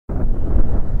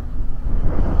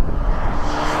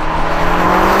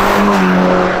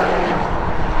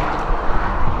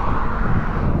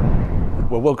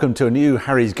Well, welcome to a new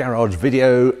Harry's Garage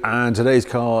video, and today's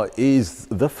car is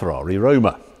the Ferrari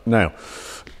Roma. Now,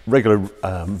 regular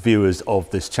viewers of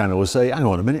this channel will say, hang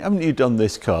on a minute, haven't you done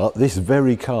this car? This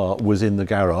very car was in the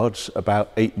garage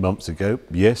about 8 months ago.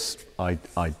 Yes, I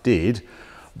did,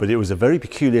 but it was a very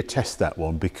peculiar test, that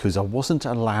one, because I wasn't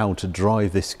allowed to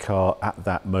drive this car at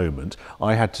that moment.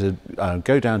 I had to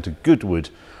go down to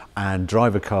Goodwood and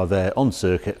drive a car there on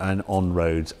circuit and on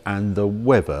roads, and the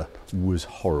weather was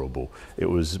horrible. It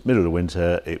was middle of the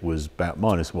winter, it was about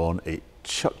 -1, it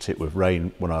chucked it with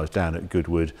rain when I was down at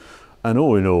Goodwood, and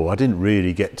all in all I didn't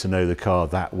really get to know the car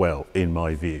that well in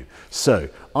my view. So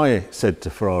I said to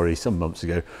Ferrari some months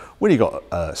ago, when you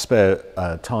got spare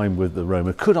time with the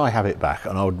Roma, could I have it back?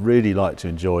 And I would really like to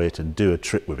enjoy it and do a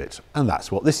trip with it, and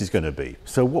that's what this is going to be.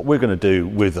 So what we're going to do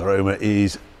with the Roma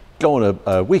is go on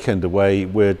a weekend away.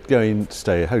 We're going to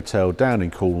stay at a hotel down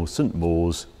in Cornwall, St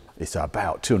Mawes. It's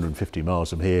about 250 miles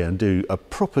from here, and do a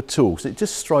proper tour. So it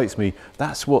just strikes me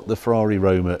that's what the Ferrari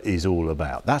Roma is all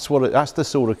about. That's the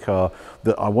sort of car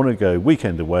that I want to go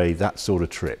weekend away, that sort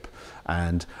of trip.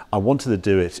 And I wanted to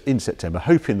do it in September,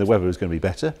 hoping the weather was going to be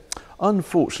better.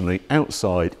 Unfortunately,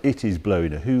 outside it is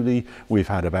blowing a hoolie. We've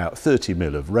had about 30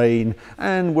 mil of rain,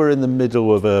 and we're in the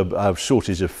middle of a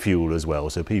shortage of fuel as well.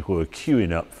 So people are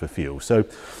queuing up for fuel. So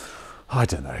I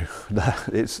don't know,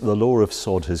 it's the law of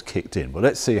sod has kicked in. But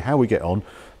let's see how we get on.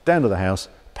 Down to the house,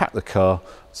 pack the car,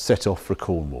 set off for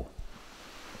Cornwall.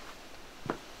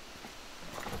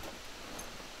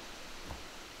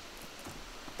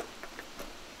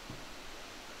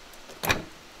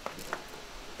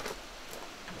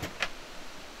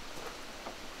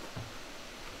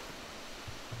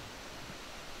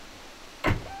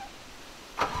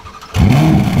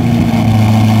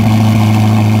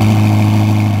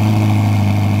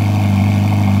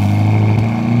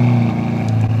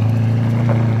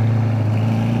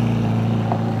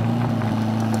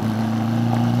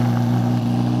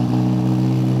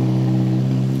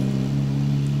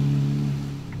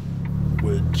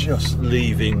 Just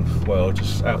leaving, well,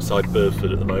 just outside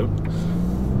Burford at the moment,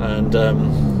 and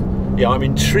yeah, I'm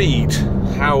intrigued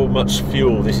how much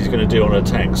fuel this is going to do on a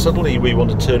tank. Suddenly we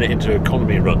want to turn it into an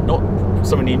economy run, not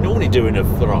something you normally do in a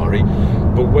Ferrari,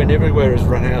 but when everywhere has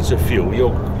run out of fuel,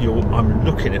 I'm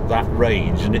looking at that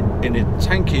range, and the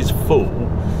tank is full,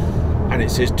 and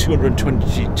it says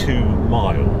 222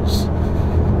 miles.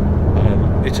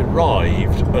 It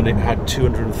arrived and it had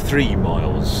 203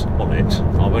 miles on it.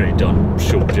 I've only done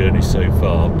short journeys so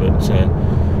far, but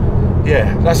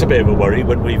yeah, that's a bit of a worry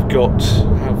when we've got,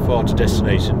 how far to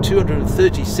destination?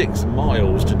 236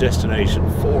 miles to destination,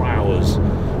 4 hours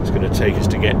it's going to take us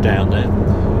to get down there.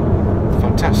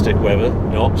 Fantastic weather,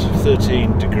 not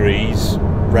 13 degrees,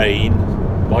 rain,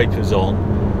 wipers on.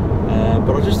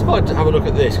 But I just thought I'd have a look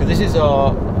at this, because this is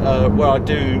our where I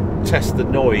do test the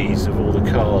noise of all the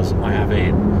cars I have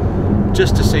in,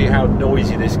 just to see how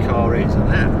noisy this car is.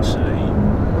 And actually,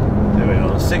 there we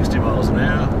are, 60 miles an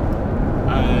hour,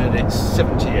 and it's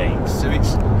 78. So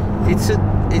it's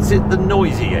at the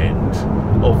noisy end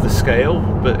of the scale,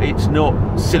 but it's not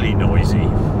silly noisy.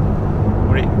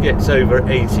 When it gets over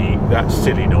 80, that's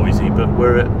silly noisy. But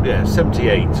we're at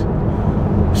 78.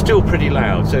 Still pretty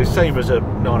loud, so same as a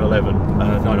 911,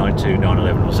 992,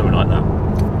 911 or something like that.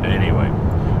 Anyway,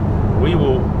 we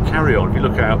will carry on. If you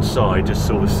look outside, just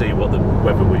sort of see what the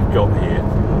weather we've got here.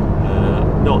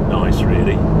 Not nice,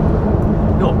 really.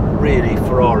 Not really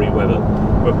Ferrari weather.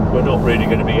 We're not really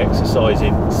going to be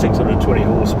exercising 620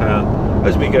 horsepower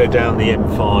as we go down the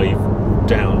M5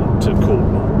 down to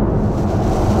Cornwall.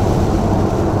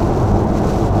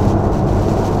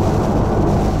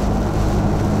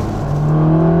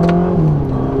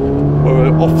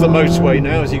 Off the motorway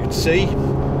now, as you can see.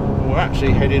 We're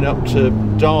actually heading up to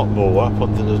Dartmoor, up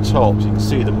onto the top. You can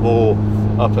see the moor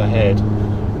up ahead.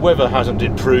 Weather hasn't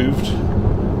improved,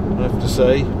 I have to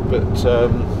say, but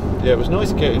yeah, it was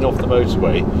nice getting off the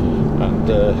motorway. And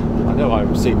I know I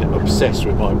seem obsessed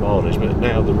with my mileage, but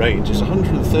now the range is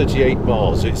 138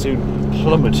 miles, so it soon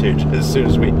plummeted as soon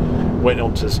as we went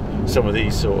onto some of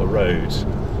these sort of roads.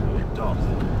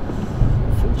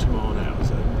 40 mile an hour,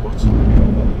 so what?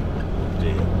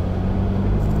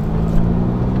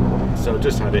 So I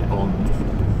just had it on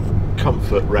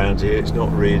comfort round here. It's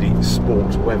not really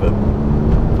sport weather.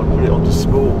 If I put it onto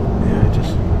sport, yeah, it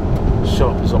just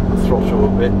sharpens up the throttle a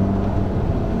bit.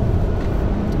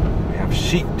 We have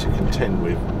sheep to contend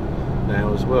with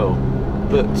now as well.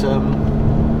 But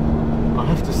I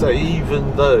have to say,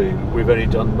 even though we've only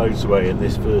done motorway in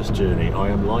this first journey, I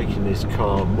am liking this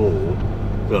car more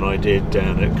than I did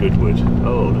down at Goodwood.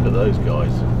 Oh, look at those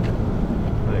guys.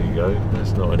 There you you go.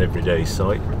 That's not an everyday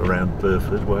sight around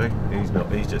Burford way.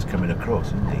 He's just coming across,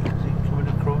 isn't he? Is he coming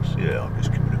across? Yeah, I'm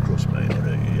just coming across, mate. I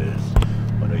know he is.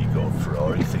 I know you've got a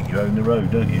Ferrari. You think you own the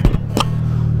road, don't you?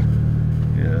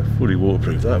 Yeah, fully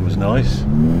waterproof. That was nice.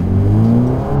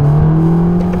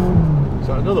 Is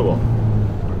that another one?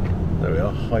 There we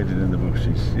are, hiding in the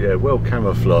bushes. Yeah, well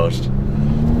camouflaged.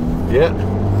 Yeah,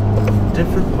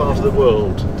 different part of the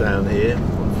world down here.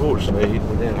 Unfortunately,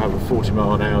 we now have a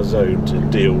 40-mile-an-hour zone to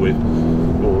deal with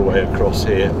all the way across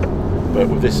here. But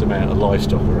with this amount of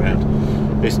livestock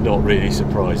around, it's not really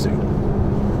surprising.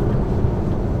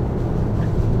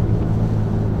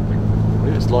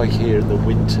 What it's like here in the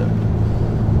winter.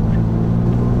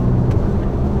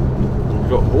 We've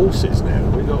got horses now.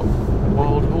 We've got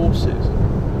wild horses.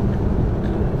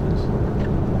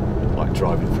 It's like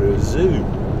driving through a zoo.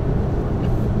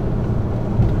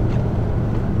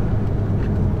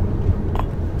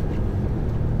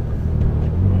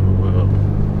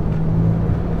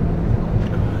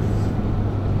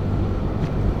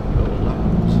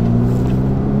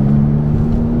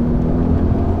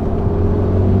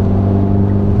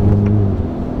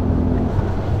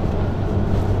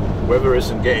 Weather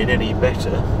isn't getting any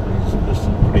better. He's just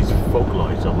put his fog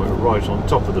light on. We're right on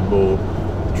top of the moor,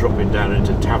 dropping down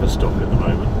into Tavistock at the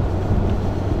moment.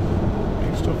 You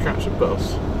can still catch a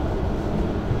bus.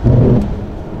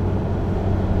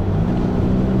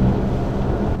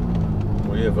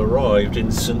 We have arrived in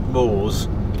St Mawes,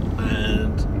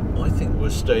 and I think we're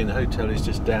staying. The hotel is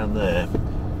just down there.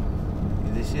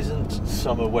 This isn't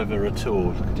summer weather at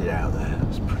all. Look at it out there.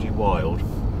 It's pretty wild.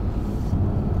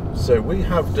 So we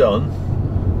have done,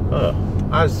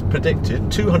 as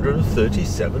predicted,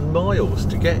 237 miles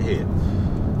to get here.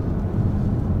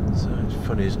 So it's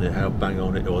funny, isn't it, how bang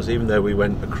on it was, even though we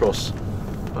went across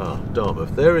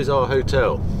Dartmouth. There is our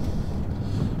hotel,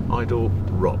 Idle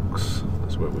Rocks.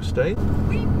 That's where we're staying.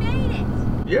 We made it!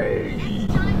 Yay!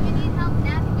 Next time you need help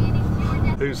navigating to your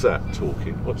destination. Who's that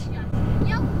talking? What's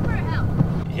Yelp for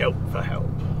help. Yelp for help.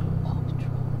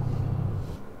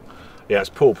 Yeah, it's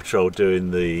Paw Patrol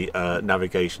doing the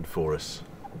navigation for us.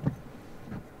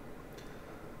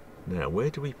 Now, where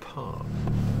do we park?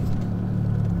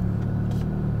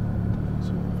 It's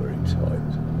all very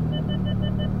tight.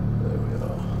 There we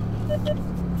are.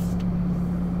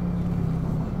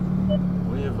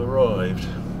 We have arrived.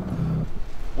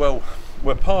 Well,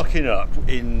 we're parking up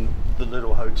in the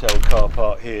little hotel car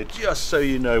park here, just so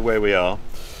you know where we are.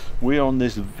 We're on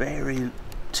this very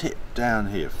tip down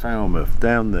here, Falmouth,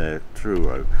 down there,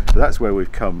 Truro. So that's where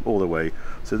we've come all the way.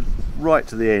 So right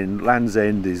to the end, Land's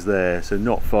End is there, so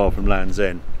not far from Land's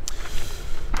End.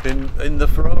 In the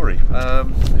Ferrari,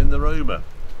 in the Roma.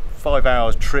 5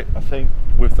 hours trip, I think,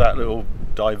 with that little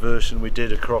diversion we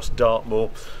did across Dartmoor.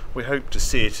 We hope to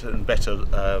see it in better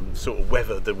sort of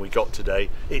weather than we got today.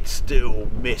 It's still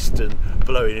mist and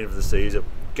blowing into the sea. There's a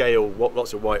gale,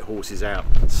 lots of white horses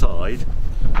outside.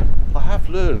 I have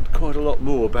learned quite a lot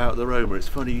more about the Roma. It's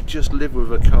funny, you just live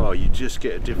with a car, you just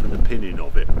get a different opinion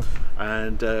of it.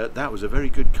 And that was a very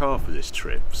good car for this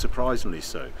trip, surprisingly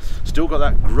so. Still got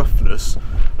that gruffness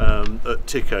at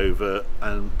Tickover,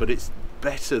 but it's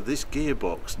better. This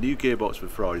gearbox, new gearbox for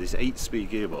Ferrari, this 8-speed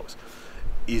gearbox,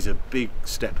 is a big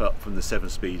step up from the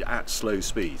 7-speed at slow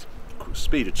speed.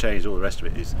 Speed of change, all the rest of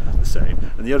it is the same.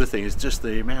 And the other thing is just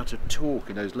the amount of torque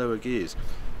in those lower gears.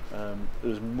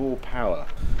 There's more power.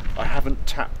 I haven't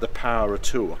tapped the power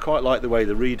at all. I quite like the way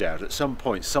the readout, at some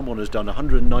point someone has done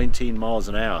 119 miles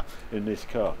an hour in this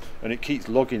car, and it keeps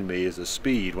logging me as a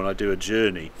speed when I do a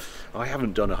journey. I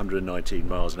haven't done 119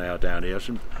 miles an hour down here. I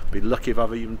should be lucky if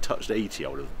I've even touched 80, I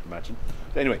would imagine.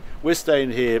 But anyway, we're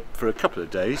staying here for a couple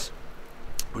of days.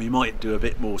 We might do a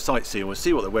bit more sightseeing. We'll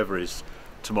see what the weather is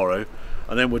tomorrow,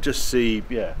 and then we'll just see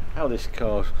how this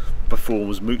car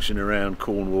performs mooching around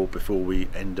Cornwall before we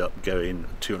end up going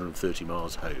 230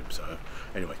 miles home. So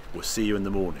anyway, we'll see you in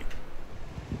the morning.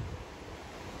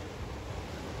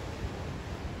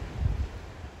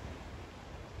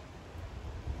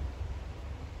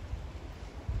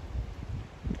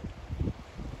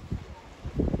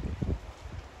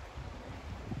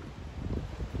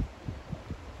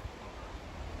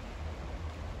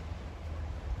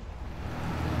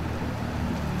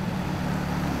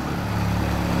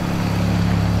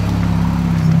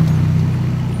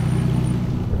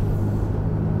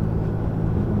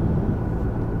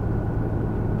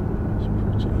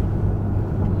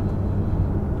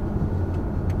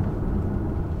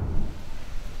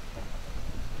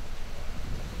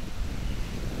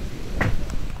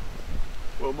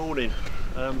 Morning.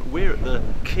 We're at the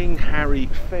King Harry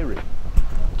Ferry,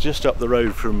 just up the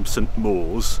road from St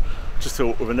Mawes, just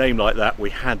thought with a name like that we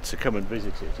had to come and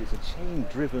visit it. It's a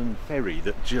chain-driven ferry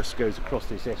that just goes across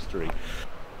this estuary.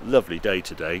 Lovely day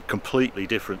today, completely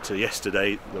different to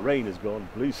yesterday. The rain has gone,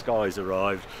 blue skies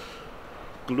arrived.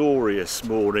 Glorious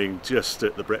morning just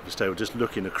at the breakfast table, just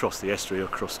looking across the estuary,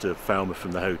 across to Falmouth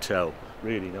from the hotel.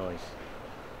 Really nice.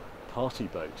 Party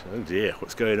boat, oh dear,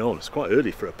 what's going on? It's quite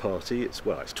early for a party. It's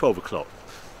 12 o'clock.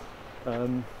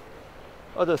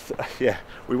 Yeah,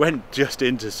 we went just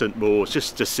into St Mawes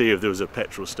just to see if there was a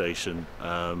petrol station.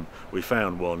 We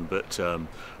found one, but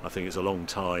I think it's a long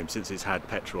time since it's had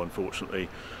petrol, unfortunately.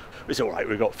 It's all right,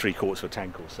 we've got 3/4 of a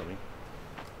tank or something.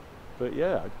 But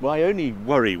yeah, my only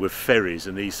worry with ferries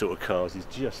and these sort of cars is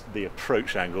just the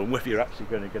approach angle and whether you're actually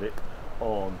going to get it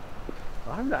on.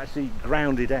 I haven't actually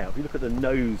ground it out. If you look at the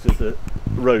nose of the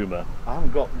Roma, I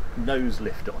haven't got nose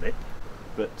lift on it,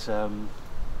 but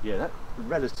yeah, that's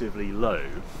relatively low,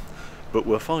 but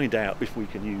we'll find out if we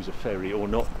can use a ferry or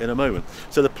not in a moment.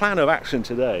 So the plan of action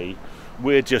today,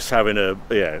 we're just having a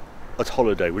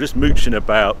holiday. We're just mooching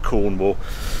about Cornwall.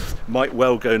 Might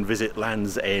well go and visit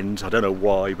Land's End. I don't know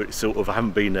why, but it's sort of, I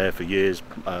haven't been there for years.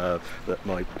 That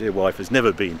my dear wife has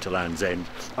never been to Land's End.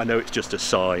 I know it's just a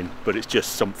sign, but it's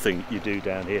just something you do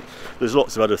down here. There's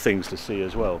lots of other things to see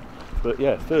as well. But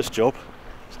yeah, first job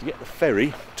is to get the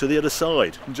ferry to the other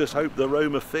side and just hope the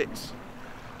Roma fits.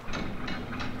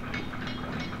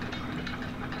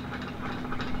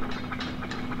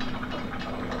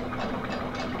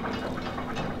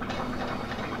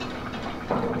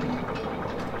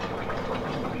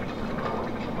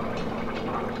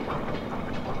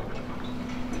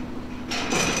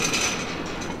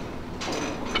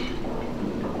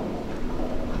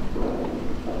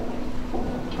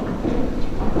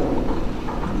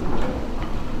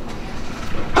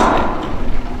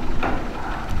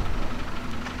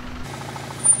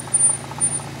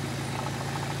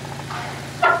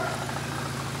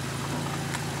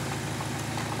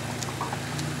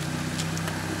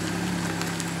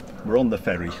 We're on the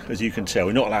ferry, as you can tell.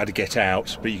 We're not allowed to get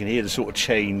out, but you can hear the sort of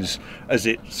chains as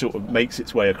it sort of makes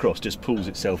its way across, just pulls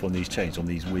itself on these chains, on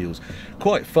these wheels.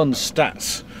 Quite fun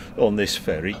stats on this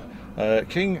ferry.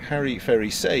 King Harry Ferry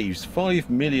saves 5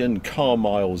 million car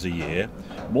miles a year,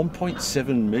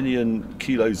 1.7 million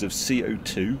kilos of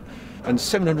CO2 and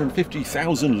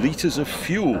 750,000 litres of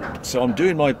fuel. So I'm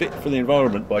doing my bit for the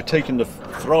environment by taking the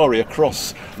Ferrari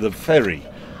across the ferry.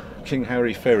 King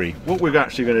Harry Ferry. What we're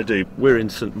actually going to do, we're in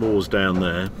St Mawes down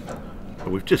there, but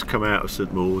we've just come out of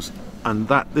St Mawes, and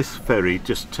this ferry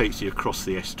just takes you across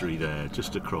the estuary there,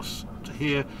 just across to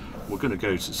here. We're going to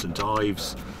go to St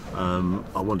Ives.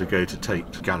 I want to go to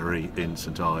Tate Gallery in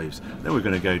St Ives. Then we're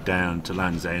going to go down to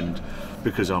Land's End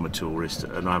because I'm a tourist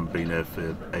and I haven't been there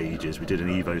for ages. We did an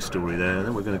Evo story there.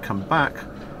 Then we're going to come back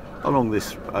along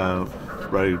this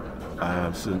road.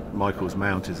 St Michael's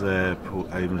Mount is there, Port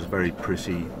Avon's very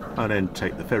pretty, and then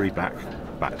take the ferry back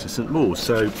to St Mawes.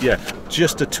 So yeah,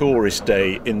 just a tourist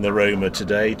day in the Roma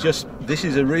today. This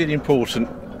is a really important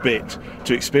bit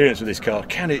to experience with this car.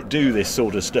 Can it do this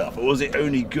sort of stuff, or was it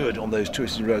only good on those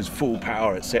twisted roads, full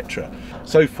power, etc.?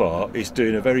 So far it's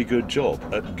doing a very good job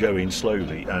at going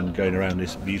slowly and going around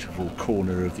this beautiful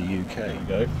corner of the UK. There you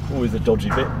go, always a dodgy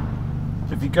bit.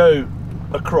 So if you go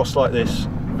across like this,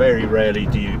 very rarely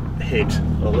do you hit.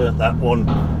 I learnt that one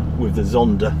with the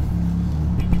Zonda.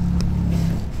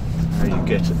 How you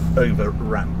get over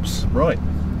ramps. Right.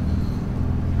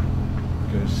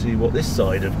 Go see what this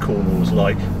side of Cornwall's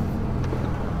like.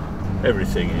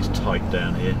 Everything is tight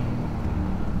down here.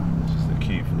 This is the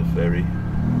queue for the ferry.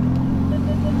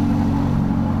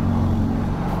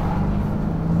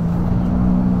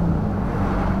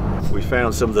 We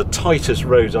found some of the tightest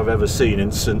roads I've ever seen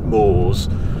in St Mawes.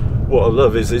 What I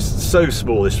love is it's so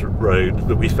small, this road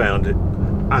that we found it,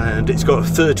 and it's got a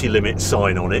 30 limit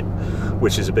sign on it,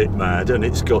 which is a bit mad, and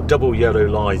it's got double yellow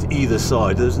lines either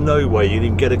side. There's no way you'd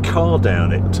even get a car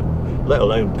down it, let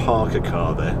alone park a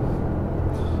car there.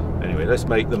 Anyway, let's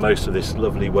make the most of this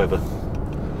lovely weather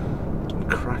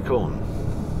and crack on.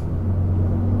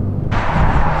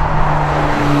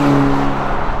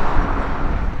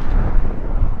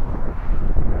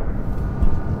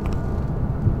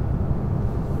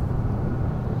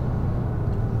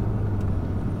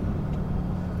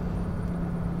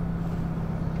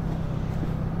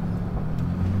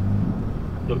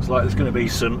 Looks like there's going to be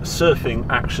some surfing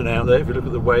action out there. If you look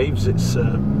at the waves, it's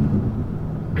a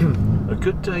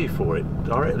good day for it.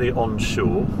 Directly on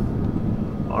shore.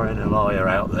 RNLI are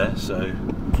out there, so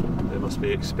they must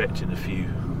be expecting a few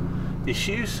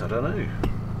issues. I don't know.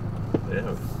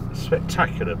 Yeah,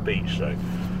 spectacular beach though.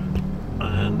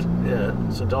 And yeah,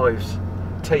 St Ives,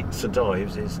 Tate St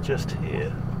Ives is just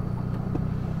here.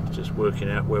 Just working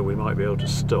out where we might be able to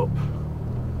stop.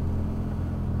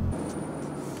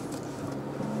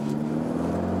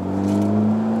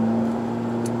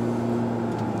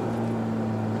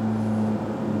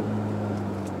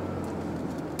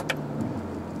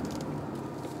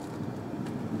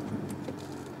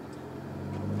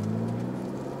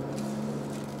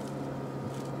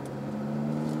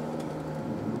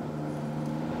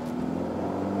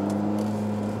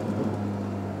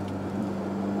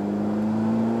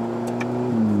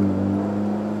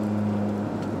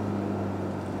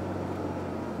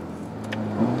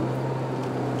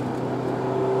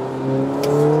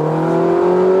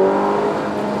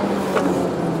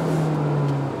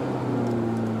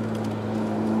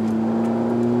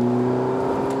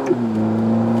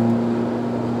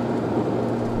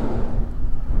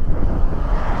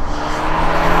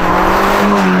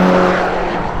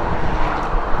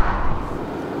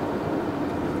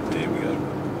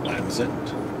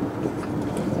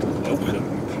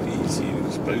 Welcome, please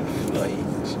use both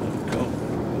lanes. Welcome.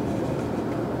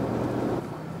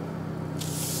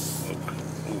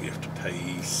 Oh, you have to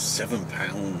pay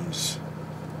 £7.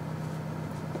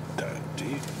 Don't do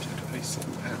you? You have to pay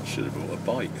 £7. Should have bought a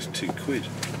bike, it's £2.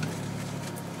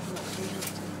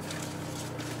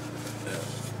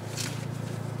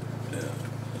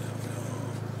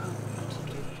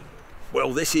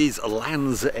 Well, this is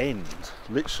Land's End,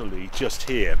 literally just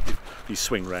here. If you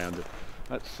swing round,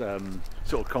 that's sort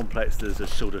of complex. There's a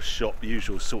sort of shop,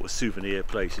 usual sort of souvenir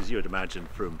places you would imagine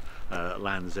from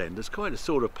Land's End. There's quite a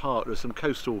sort of park. There's some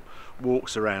coastal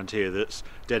walks around here that's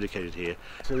dedicated here.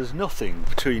 So there's nothing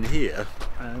between here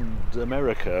and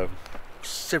America,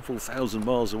 several thousand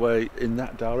miles away in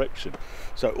that direction.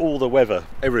 So all the weather,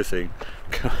 everything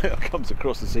comes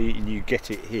across the sea, and you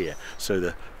get it here.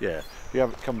 So if you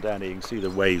haven't come down here, you can see the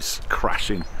waves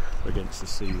crashing against the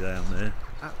sea down there.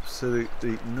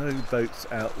 Absolutely no boats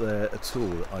out there at all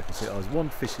that I can see. There's one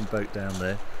fishing boat down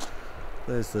there.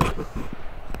 There's the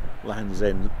Land's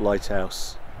End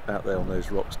lighthouse out there on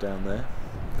those rocks down there.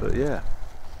 But yeah,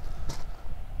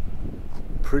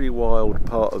 pretty wild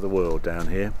part of the world down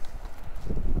here.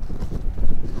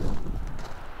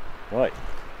 Right,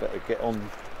 better get on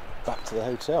back to the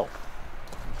hotel.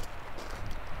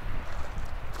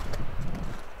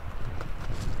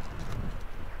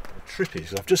 The trip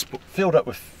is, I've just filled up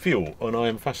with fuel, and I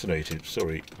am fascinated,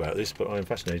 sorry about this, but I am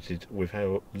fascinated with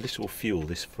how little fuel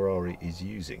this Ferrari is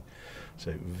using.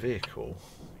 So vehicle,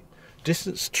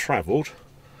 distance travelled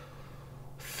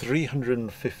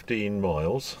 315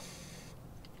 miles,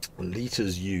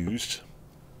 litres used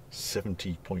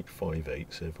 70.58,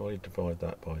 so if I divide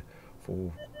that by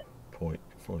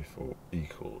 4.54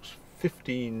 equals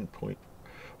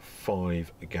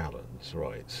 15.5 gallons,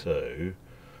 right, so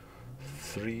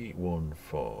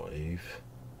 315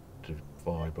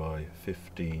 divided by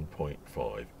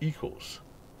 15.5 equals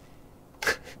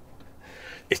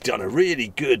it's done a really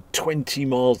good 20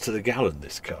 miles to the gallon,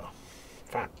 this car.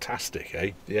 Fantastic,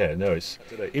 eh? Yeah, no,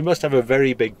 it must have a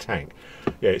very big tank.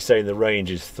 Yeah, it's saying the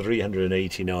range is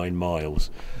 389 miles.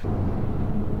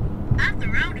 At the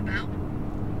roundabout,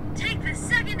 take the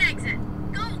second exit.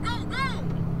 Go, go, go!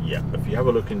 Yeah, if you have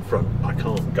a look in front, I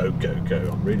can't go.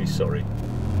 I'm really sorry.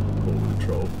 Call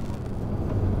control.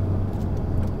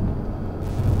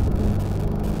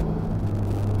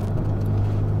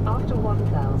 After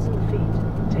 1,000 feet,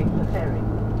 take the ferry.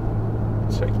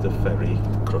 Take the ferry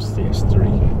across the S3.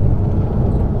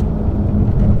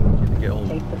 Get on.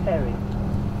 Take the ferry.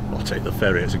 I'll take the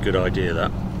ferry, it's a good idea,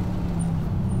 that.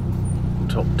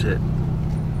 Top tip.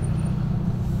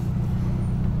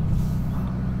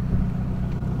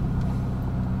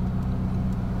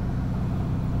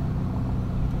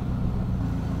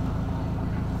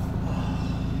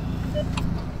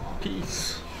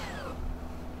 Peace.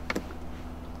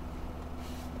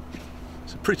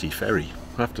 It's a pretty ferry,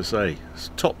 I have to say. It's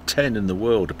top 10 in the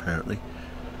world, apparently.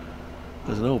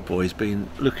 There's an old boy's been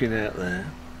looking out there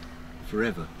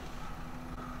forever.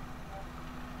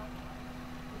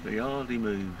 But he hardly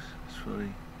moves. It's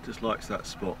funny. Just likes that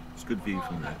spot. It's a good view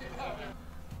from there.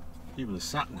 Even the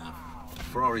sat-nav,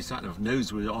 Ferrari sat-nav,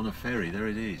 knows we're on a ferry. There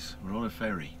it is. We're on a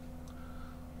ferry.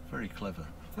 Very clever.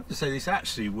 I have to say, this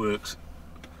actually works.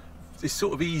 It's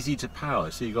sort of easy to power.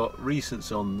 So you've got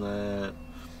recents on the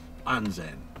Land's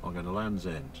End. I'll go to Land's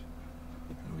End.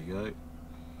 There we go.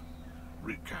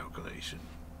 Route calculation.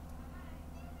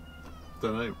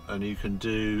 Don't know. And you can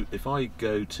do, if I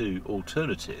go to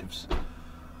alternatives,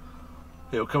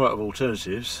 it'll come out of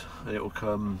alternatives, and it'll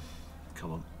come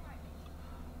on.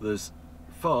 There's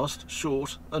fast,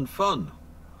 short and fun.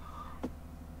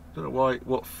 Don't know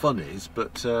what fun is,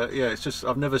 but yeah, it's just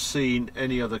I've never seen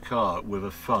any other car with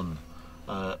a fun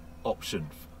option.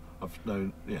 I've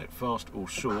known, you know, fast or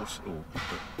short or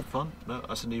fun. No,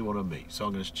 that's a new one on me. So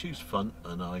I'm going to choose fun,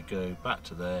 and I go back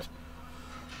to there,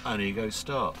 and here goes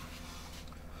start.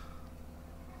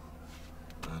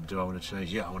 And do I want to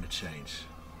change? Yeah, I want to change.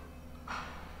 There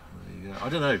you go. I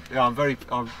don't know. Yeah,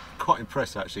 I'm quite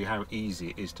impressed actually how easy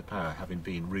it is to power. Having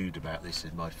been rude about this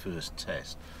in my first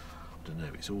test. I don't know.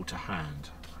 It's all to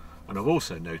hand. And I've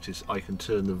also noticed I can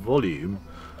turn the volume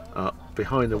up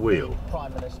behind the wheel,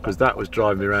 because that was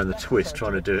driving me around the twist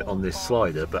trying to do it on this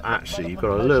slider, but actually you've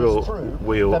got a little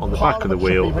wheel on the back of the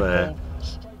wheel there.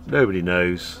 Nobody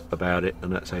knows about it, and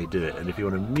that's how you do it. And if you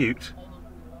want to mute,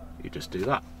 you just do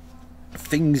that.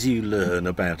 Things you learn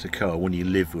about a car when you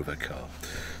live with a car.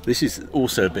 This is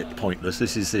also a bit pointless.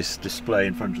 This is this display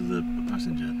in front of the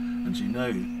passenger, and you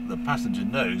know, the passenger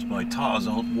knows my tyres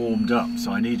aren't warmed up,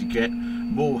 so I need to get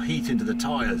more heat into the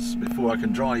tyres before I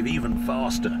can drive even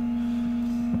faster.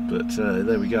 But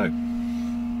there we go.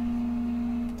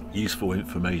 Useful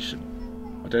information.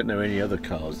 I don't know any other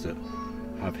cars that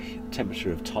have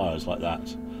temperature of tyres like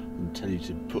that and tell you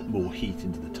to put more heat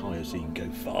into the tyres so you can go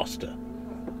faster.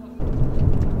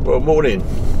 Well, morning.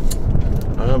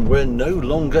 We're no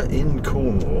longer in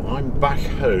Cornwall. I'm back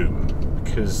home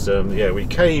because yeah, we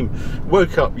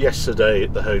woke up yesterday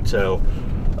at the hotel,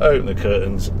 opened the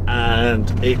curtains,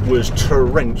 and it was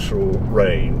torrential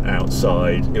rain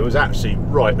outside. It was actually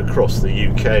right across the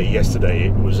UK yesterday.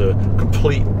 It was a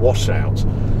complete washout,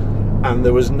 and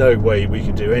there was no way we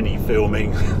could do any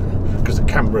filming because the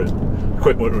camera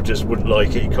equipment just wouldn't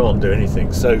like it. You can't do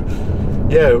anything. So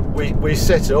yeah, we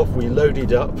set off, we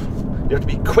loaded up. You have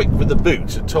to be quick with the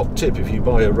boot. A top tip if you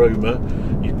buy a Roma,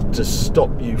 to stop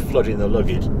you flooding the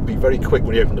luggage. Be very quick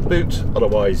when you open the boot,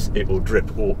 otherwise it will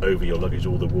drip all over your luggage,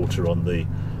 all the water on the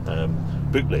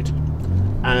boot lid.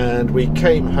 And we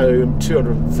came home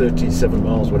 237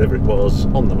 miles, whatever it was,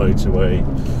 on the motorway.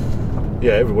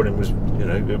 Yeah, everyone was, you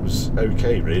know, it was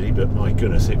okay really, but my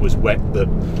goodness, it was wet. The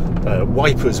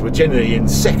wipers were generally in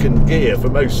second gear for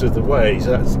most of the way,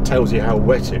 so that tells you how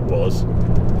wet it was.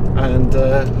 And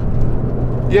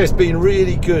yeah, it's been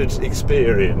really good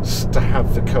experience to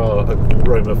have the car at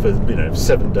Roma for, you know,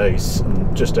 7 days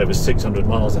and just over 600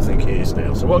 miles I think it is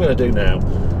now. So what I'm going to do now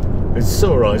is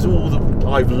summarise all that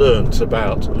I've learnt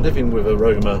about living with a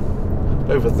Roma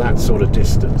over that sort of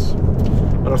distance.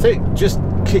 And I think just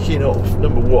kicking off,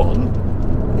 number one,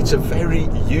 it's a very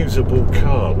usable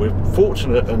car. We're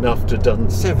fortunate enough to have done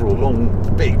several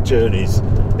long, big journeys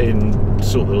in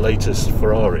sort of the latest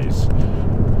Ferraris.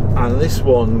 And this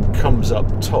one comes up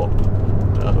top.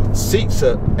 Seats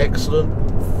are excellent,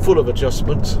 full of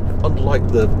adjustment. Unlike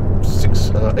the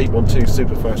 812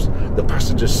 Superfast, the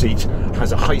passenger seat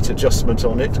has a height adjustment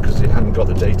on it because it hadn't got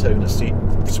the Daytona seat,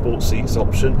 sport seats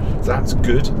option. That's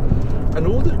good. And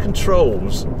all the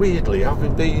controls, weirdly,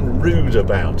 I've been rude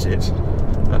about it.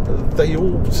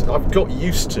 I've got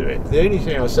used to it. The only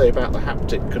thing I say about the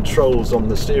haptic controls on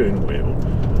the steering wheel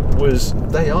was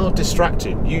they are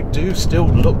distracting. You do still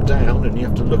look down and you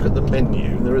have to look at the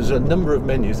menu. There is a number of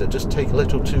menus that just take a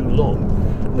little too long.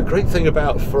 And the great thing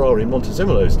about Ferrari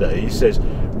Montezemolo's day, he says,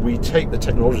 we take the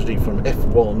technology from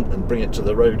F1 and bring it to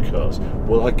the road cars.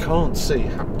 Well, I can't see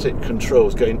haptic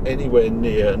controls going anywhere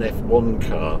near an F1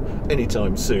 car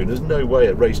anytime soon. There's no way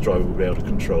a race driver will be able to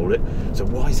control it. So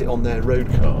why is it on their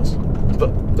road cars?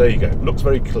 But there you go. Looks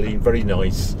very clean, very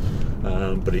nice,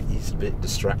 but it is a bit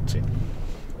distracting.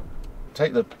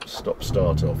 Take the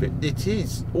stop-start off. It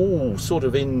is all sort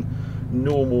of in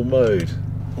normal mode.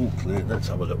 All clear. Let's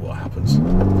have a look what happens.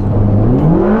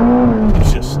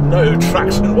 Just no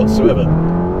traction whatsoever.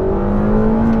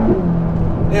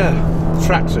 Yeah,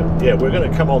 traction. Yeah, we're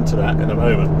going to come on to that in a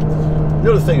moment.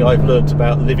 The other thing I've learnt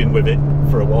about living with it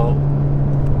for a while,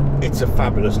 it's a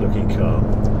fabulous looking car.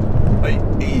 It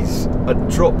is a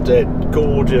drop-dead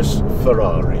gorgeous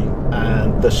Ferrari,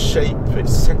 and the shape,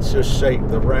 its sensor shape,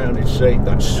 the rounded shape,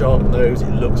 that sharp nose,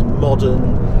 it looks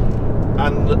modern,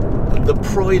 and the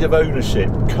pride of ownership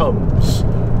comes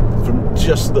from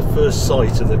just the first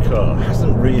sight of the car. It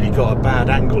hasn't really got a bad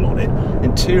angle on it.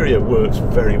 Interior works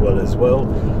very well as well.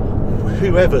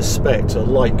 Whoever spec'd a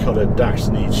light coloured dash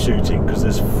needs shooting because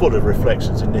there's full of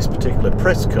reflections in this particular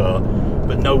press car,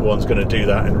 but no one's going to do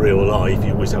that in real life.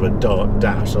 You always have a dark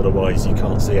dash, otherwise you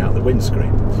can't see out the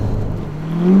windscreen.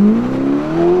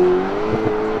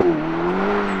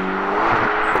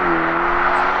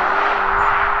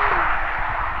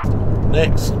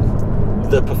 Next,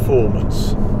 the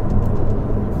performance.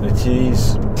 It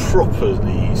is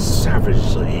properly,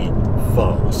 savagely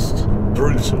fast,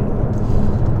 brutal.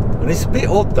 And it's a bit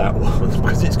odd, that one,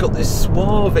 because it's got this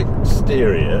suave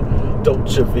exterior,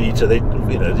 Dolce Vita. They,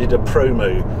 you know, did a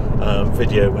promo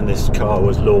video when this car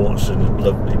was launched, and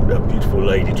a beautiful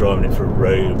lady driving it for a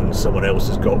road, and someone else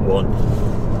has got one.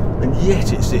 And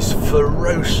yet it's this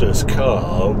ferocious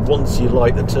car once you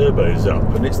light the turbos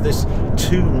up, and it's this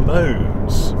 2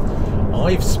 modes.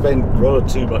 I've spent rather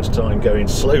too much time going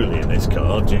slowly in this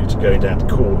car due to going down to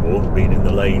Cornwall and being in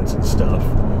the lanes and stuff.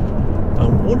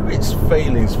 And one of its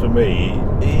failings for me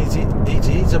is it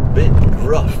is a bit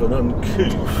gruff and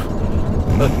uncouth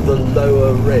at the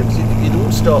lower revs. It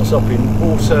all starts up in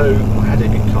auto. I had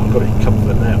it in, I've got it in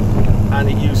comfort now, and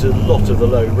it uses a lot of the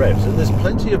low revs, and there's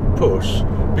plenty of push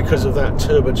because of that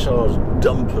turbocharged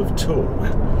dump of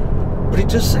torque. But it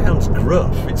just sounds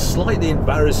gruff. It's slightly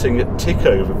embarrassing at tick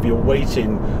over if you're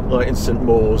waiting like in St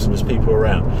Maur's and there's people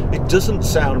around. It doesn't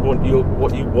sound what you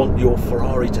want your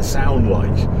Ferrari to sound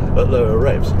like at lower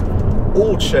revs.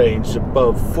 All changed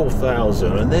above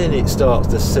 4,000, and then it starts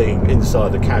to sing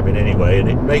inside the cabin anyway, and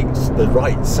it makes the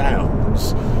right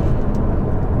sounds.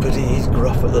 But it is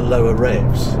gruff at the lower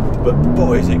revs. But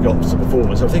boy, has it got some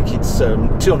performance. I think it's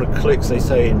 200 clicks, they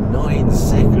say, in 9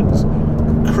 seconds.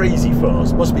 Crazy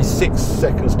fast. Must be 6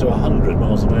 seconds to 100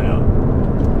 miles an hour.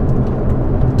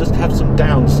 Doesn't have some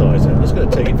downsides though. I'm just going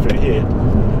to take it through here,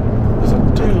 because I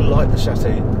do like the chassis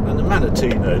and the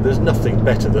Manettino. There's nothing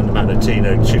better than the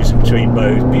Manettino. Choosing between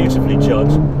modes, beautifully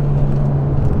judged.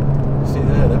 See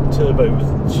there, that turbo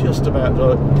was just about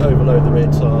to overload the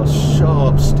rear tyre.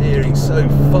 Sharp steering, so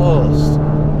fast.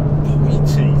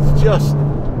 Pointy, just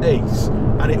ace.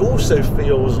 And it also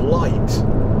feels light.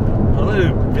 I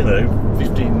know, you know,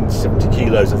 15, 70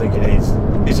 kilos I think it is,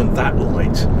 isn't that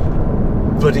light,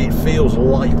 but it feels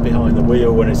light behind the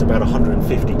wheel when it's about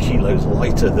 150 kilos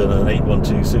lighter than an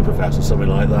 812 Superfast or something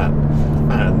like that.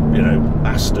 And, you know,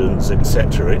 Astons,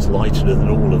 etc., it's lighter than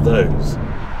all of those.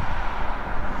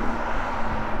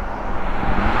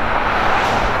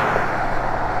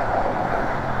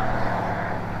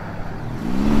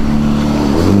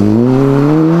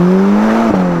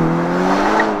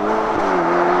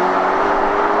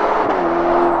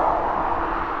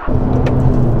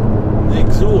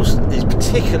 Is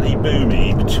particularly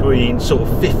boomy between sort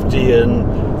of 50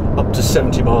 and up to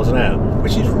 70 miles an hour,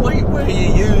 which is right where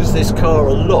you use this car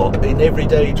a lot in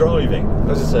everyday driving.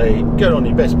 As I say, go on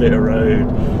your best bit of road,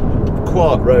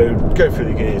 quiet road, go through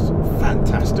the gears,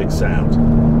 fantastic sound.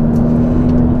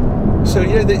 So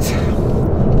yeah,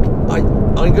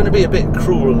 I'm going to be a bit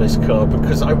cruel on this car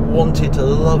because I wanted to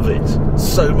love it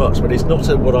so much, but it's not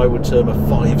what I would term a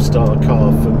 5-star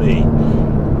car for me.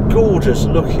 Gorgeous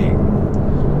looking,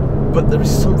 but there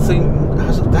is something,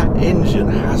 that engine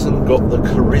hasn't got the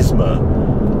charisma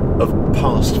of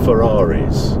past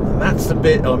Ferraris, and that's the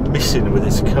bit I'm missing with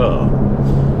this car.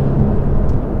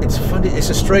 It's funny, it's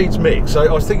a strange mix.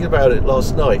 I was thinking about it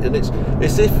last night, and it's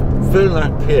as if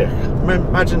Verlaine Pierre,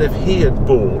 imagine if he had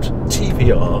bought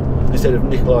TVR instead of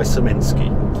Nikolai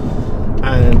Seminski,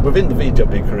 and within the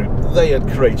VW group they had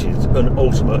created an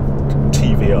ultimate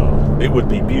TVR. It would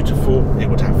be beautiful, it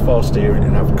would have fast steering, it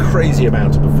would have a crazy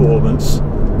amount of performance,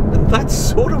 and that's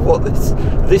sort of what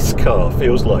this car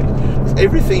feels like. It's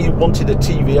everything you wanted a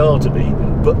TVR to be,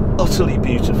 but utterly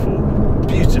beautiful,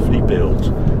 beautifully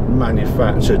built,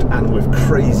 manufactured, and with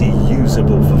crazy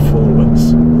usable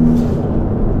performance.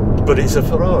 But it's a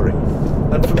Ferrari,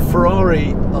 and from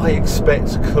Ferrari I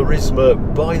expect charisma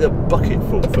by the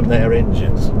bucketful from their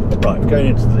engines. Right, I'm going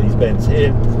into these bends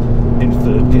here, into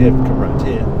third gear, come around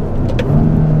here,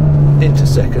 into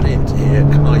second, into here.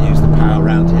 Can I use the power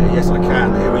around here? Yes I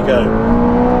can, here we go.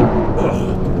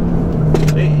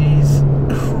 Oh, it is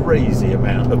crazy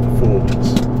amount of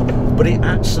performance, but it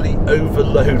actually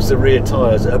overloads the rear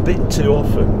tyres a bit too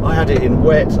often. I had it in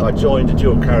wet, I joined a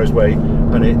dual carriageway,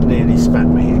 and it nearly spat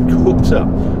me. It cooked up.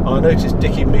 I noticed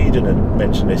Dickie Meaden had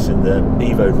mentioned this in the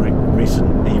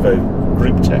recent Evo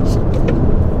group test.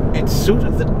 It's sort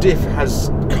of the diff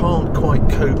can't quite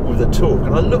cope with the torque,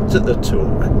 and I looked at the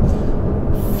torque.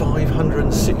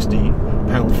 560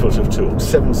 pound-foot of torque,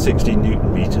 760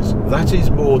 newton meters. That is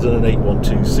more than an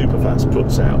 812 Superfast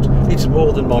puts out. It's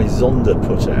more than my Zonda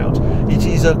put out. It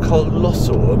is a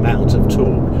colossal amount of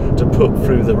torque to put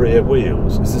through the rear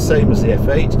wheels. It's the same as the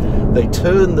F8. They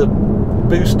turn the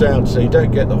boost down so you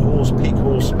don't get the peak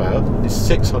horsepower. It's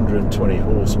 620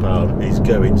 horsepower is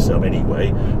going some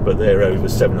anyway, but they're over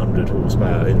 700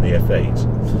 horsepower in the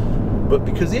F8. But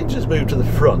because the engine's moved to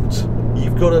the front,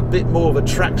 you've got a bit more of a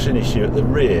traction issue at the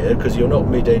rear because you're not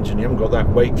mid-engine, you haven't got that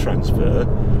weight transfer.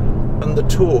 and the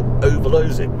torque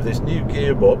overloads it. With this new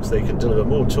gearbox, they can deliver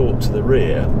more torque to the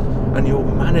rear, and you're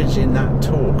managing that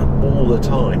torque all the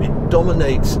time. It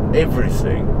dominates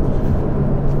everything,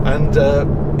 and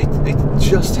it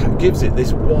just gives it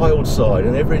this wild side,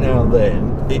 and every now and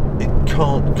then it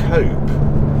can't cope.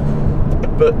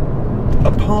 But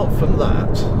apart from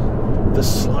that, the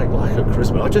slight lack of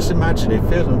charisma. I just imagine if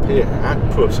Fiat and Pier had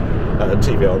put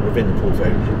TVR within the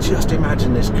portfolio, just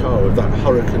imagine this car with that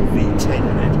Hurricane V10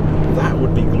 in it. That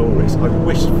would be glorious. I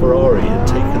wish Ferrari had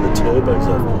taken the turbos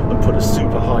off and put a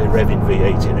super high revving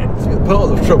V8 in it.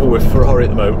 Part of the trouble with Ferrari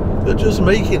at the moment, they're just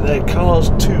making their cars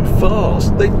too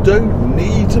fast. They don't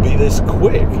need to be this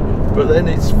quick. But then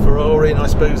it's Ferrari, and I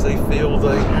suppose they feel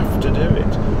they have to do it.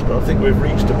 But I think we've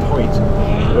reached a point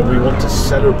where we want to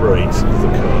celebrate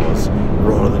the cars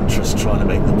rather than just trying to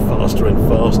make them faster and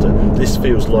faster. This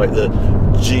feels like the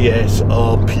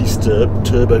GSR Pista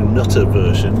Turbo Nutter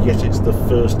version, yet it's the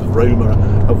first Roma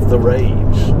of the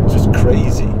range. Just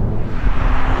crazy.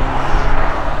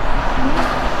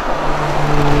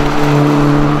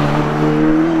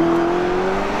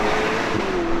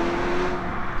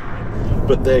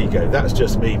 But there you go, that's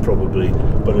just me probably,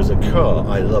 but as a car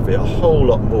I love it a whole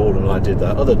lot more than I did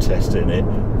that other test in it.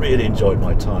 Really enjoyed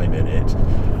my time in it.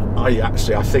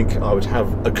 I think I would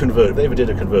have a convertible. If they ever did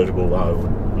a convertible, I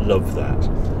would love that.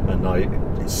 And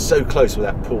it's so close with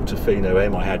that Portofino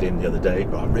M I had in the other day,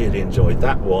 but I really enjoyed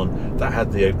that one. That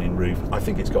had the opening roof. I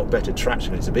think it's got better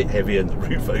traction, it's a bit heavier and the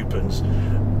roof opens,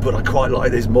 but I quite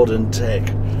like this modern tech.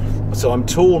 So I'm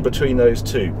torn between those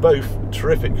two. Both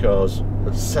terrific cars,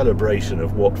 a celebration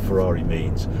of what Ferrari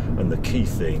means, and the key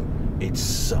thing, it's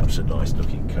such a nice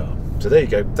looking car. So there you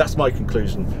go, that's my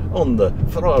conclusion on the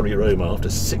Ferrari Roma after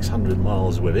 600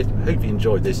 miles with it. Hope you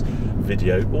enjoyed this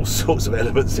video. All sorts of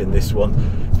elements in this one.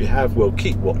 If you have, well,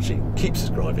 keep watching, keep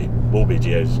subscribing. More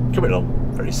videos coming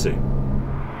along very soon.